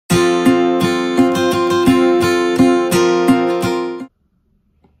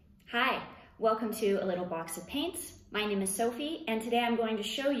Welcome to A Little Box of Paints. My name is Sophie, and today I'm going to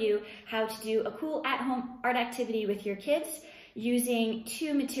show you how to do a cool at-home art activity with your kids using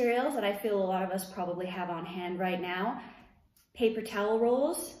two materials that I feel a lot of us probably have on hand right now: paper towel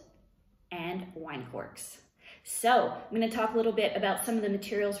rolls and wine corks. So I'm going to talk a little bit about some of the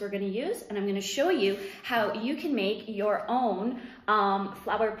materials we're going to use, and I'm going to show you how you can make your own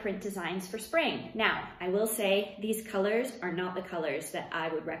flower print designs for spring. Now, I will say these colors are not the colors that I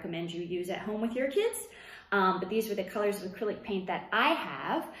would recommend you use at home with your kids, but these were the colors of acrylic paint that I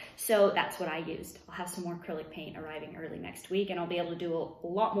have, so that's what I used. I'll have some more acrylic paint arriving early next week, and I'll be able to do a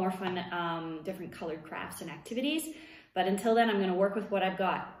lot more fun different colored crafts and activities. But until then, I'm going to work with what I've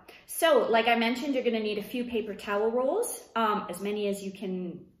got. So, like I mentioned, you're going to need a few paper towel rolls, as many as you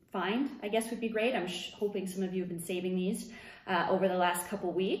can find, I guess would be great. I'm hoping some of you have been saving these over the last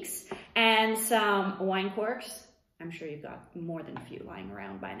couple weeks. And some wine corks. I'm sure you've got more than a few lying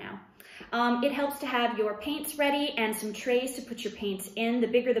around by now. It helps to have your paints ready and some trays to put your paints in. The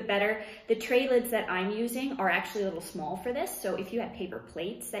bigger the better. The tray lids that I'm using are actually a little small for this, so if you had paper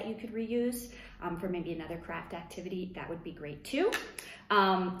plates that you could reuse for maybe another craft activity, that would be great too.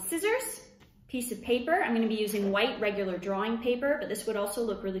 Scissors, piece of paper. I'm going to be using white regular drawing paper, but this would also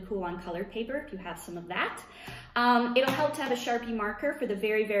look really cool on colored paper if you have some of that. It'll help to have a Sharpie marker for the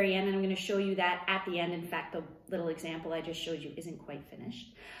very, very end, and I'm going to show you that at the end. In fact, the little example I just showed you isn't quite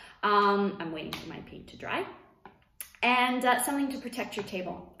finished. I'm waiting for my paint to dry. And something to protect your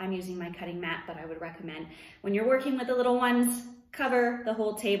table. I'm using my cutting mat, but I would recommend when you're working with the little ones, cover the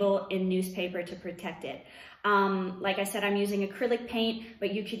whole table in newspaper to protect it. Like I said, I'm using acrylic paint,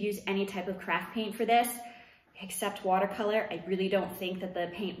 but you could use any type of craft paint for this, except watercolor. I really don't think that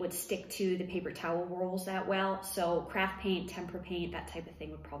the paint would stick to the paper towel rolls that well. So craft paint, tempera paint, that type of thing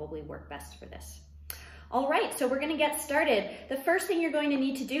would probably work best for this. All right, so we're gonna get started. The first thing you're going to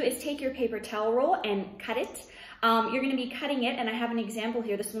need to do is take your paper towel roll and cut it. You're gonna be cutting it, and I have an example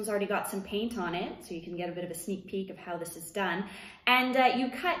here. This one's already got some paint on it, so you can get a bit of a sneak peek of how this is done. And you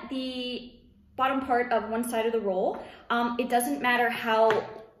cut the bottom part of one side of the roll. It doesn't matter how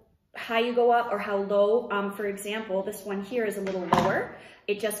high you go up or how low. For example, this one here is a little lower.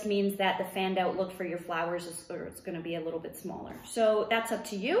 It just means that the fanned out look for your flowers is going to be a little bit smaller. So that's up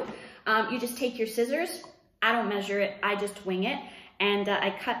to you. You just take your scissors. I don't measure it, I just wing it. And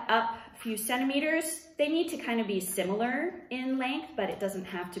I cut up a few centimeters. They need to kind of be similar in length, but it doesn't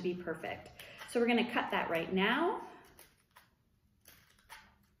have to be perfect. So we're going to cut that right now.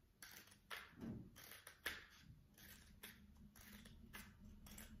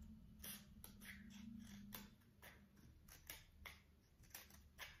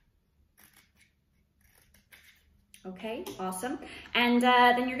 Okay, awesome. And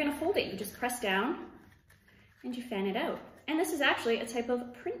then you're gonna fold it. You just press down and you fan it out. And this is actually a type of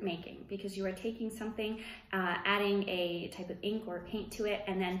printmaking because you are taking something, adding a type of ink or paint to it,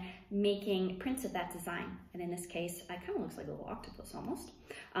 and then making prints of that design. And in this case, it kind of looks like a little octopus almost.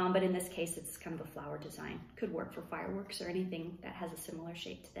 But in this case, it's kind of a flower design. Could work for fireworks or anything that has a similar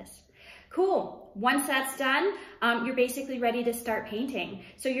shape to this. Cool. Once that's done, you're basically ready to start painting.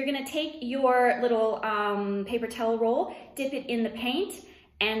 So you're going to take your little paper towel roll, dip it in the paint,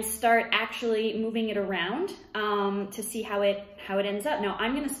 and start actually moving it around to see how it ends up. Now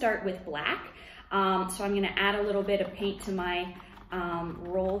I'm going to start with black, so I'm going to add a little bit of paint to my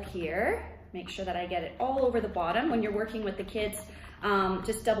roll here. Make sure that I get it all over the bottom. When you're working with the kids,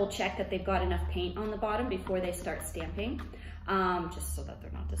 just double check that they've got enough paint on the bottom before they start stamping. Just so that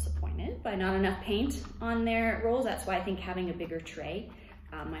they're not disappointed by not enough paint on their rolls. That's why I think having a bigger tray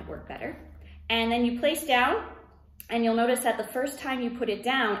might work better. And then you place down, and you'll notice that the first time you put it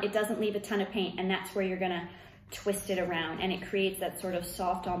down, it doesn't leave a ton of paint, and that's where you're gonna twist it around, and it creates that sort of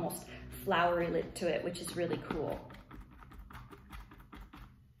soft, almost flowery look to it, which is really cool.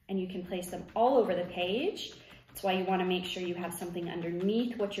 And you can place them all over the page. That's why you wanna make sure you have something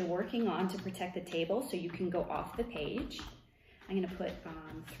underneath what you're working on to protect the table so you can go off the page. I'm gonna put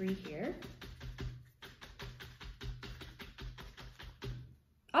 3 here.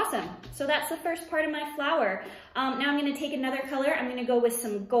 Awesome, so that's the first part of my flower. Now I'm gonna take another color. I'm gonna go with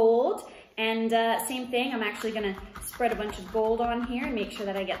some gold, and same thing, I'm actually gonna spread a bunch of gold on here and make sure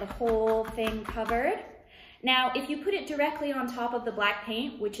that I get the whole thing covered. Now, if you put it directly on top of the black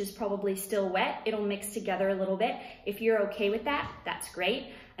paint, which is probably still wet, it'll mix together a little bit. If you're okay with that, that's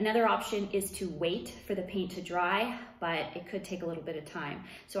great. Another option is to wait for the paint to dry, but it could take a little bit of time.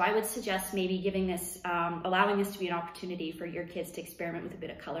 So I would suggest maybe giving this, allowing this to be an opportunity for your kids to experiment with a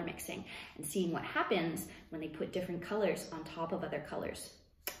bit of color mixing and seeing what happens when they put different colors on top of other colors.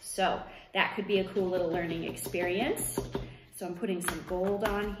 So that could be a cool little learning experience. So I'm putting some gold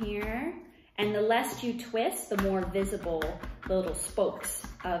on here. And the less you twist, the more visible the little spokes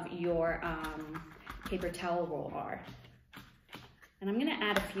of your paper towel roll are. And I'm gonna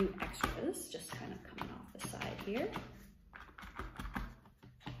add a few extras, just kind of coming off the side here.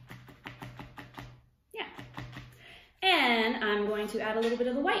 Yeah. And I'm going to add a little bit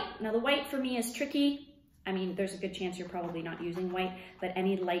of the white. Now the white for me is tricky. I mean, there's a good chance you're probably not using white, but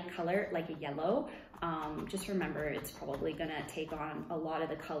any light color, like a yellow, just remember it's probably gonna take on a lot of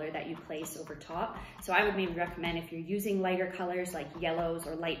the color that you place over top. So I would maybe recommend if you're using lighter colors like yellows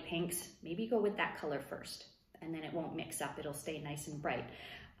or light pinks, maybe go with that color first, and then it won't mix up. It'll stay nice and bright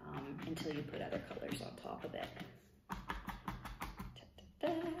until you put other colors on top of it.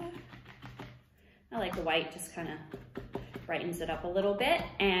 I like the white, just kind of brightens it up a little bit,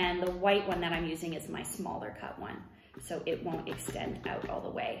 and the white one that I'm using is my smaller cut one, so it won't extend out all the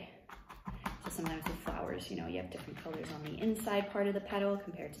way. So sometimes with flowers, you know, you have different colors on the inside part of the petal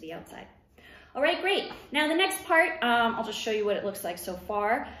compared to the outside. All right, great. Now the next part, I'll just show you what it looks like so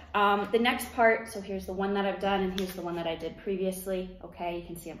far. The next part, so here's the one that I've done, and here's the one that I did previously. Okay, you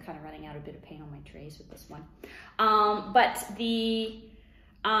can see I'm kind of running out a bit of paint on my trays with this one. But the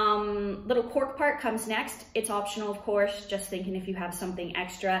little cork part comes next. It's optional, of course. Just thinking if you have something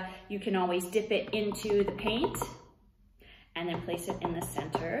extra, you can always dip it into the paint and then place it in the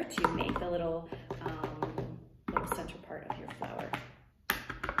center to make the little center part of your flower.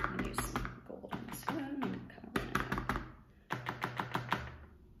 I'm gonna use some gold on this one. I'm kind of running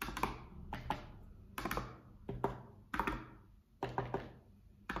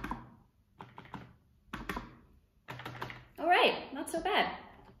out. All right, not so bad.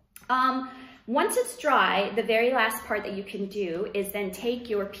 Once it's dry, the very last part that you can do is then take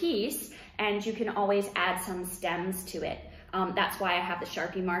your piece and you can always add some stems to it. That's why I have the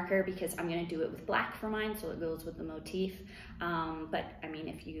Sharpie marker, because I'm gonna do it with black for mine, so it goes with the motif. But I mean,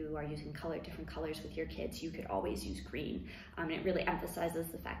 if you are using different colors with your kids, you could always use green. It really emphasizes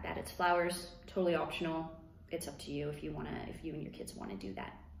the fact that it's flowers, totally optional. It's up to you if you and your kids wanna do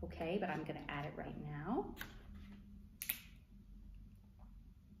that, okay? But I'm gonna add it right now.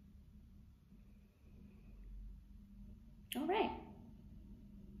 All right.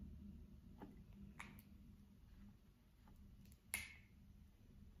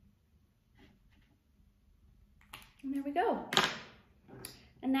 And there we go.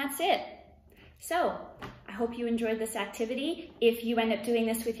 And that's it. So I hope you enjoyed this activity. If you end up doing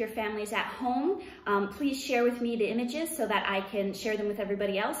this with your families at home, please share with me the images so that I can share them with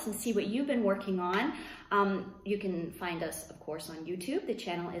everybody else and see what you've been working on. You can find us, of course, on YouTube. The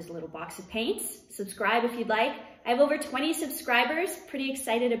channel is Little Box of Paints. Subscribe if you'd like. I have over 20 subscribers. Pretty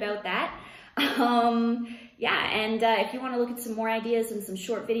excited about that. Yeah, and if you want to look at some more ideas and some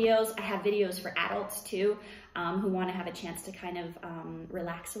short videos, I have videos for adults too, who want to have a chance to kind of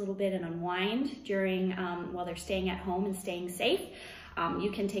relax a little bit and unwind during while they're staying at home and staying safe.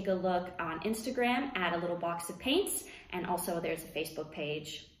 You can take a look on Instagram at A Little Box of Paints, and also there's a Facebook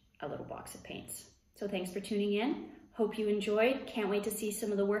page, A Little Box of Paints. So thanks for tuning in. Hope you enjoyed. Can't wait to see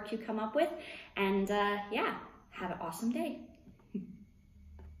some of the work you come up with. And yeah, have an awesome day.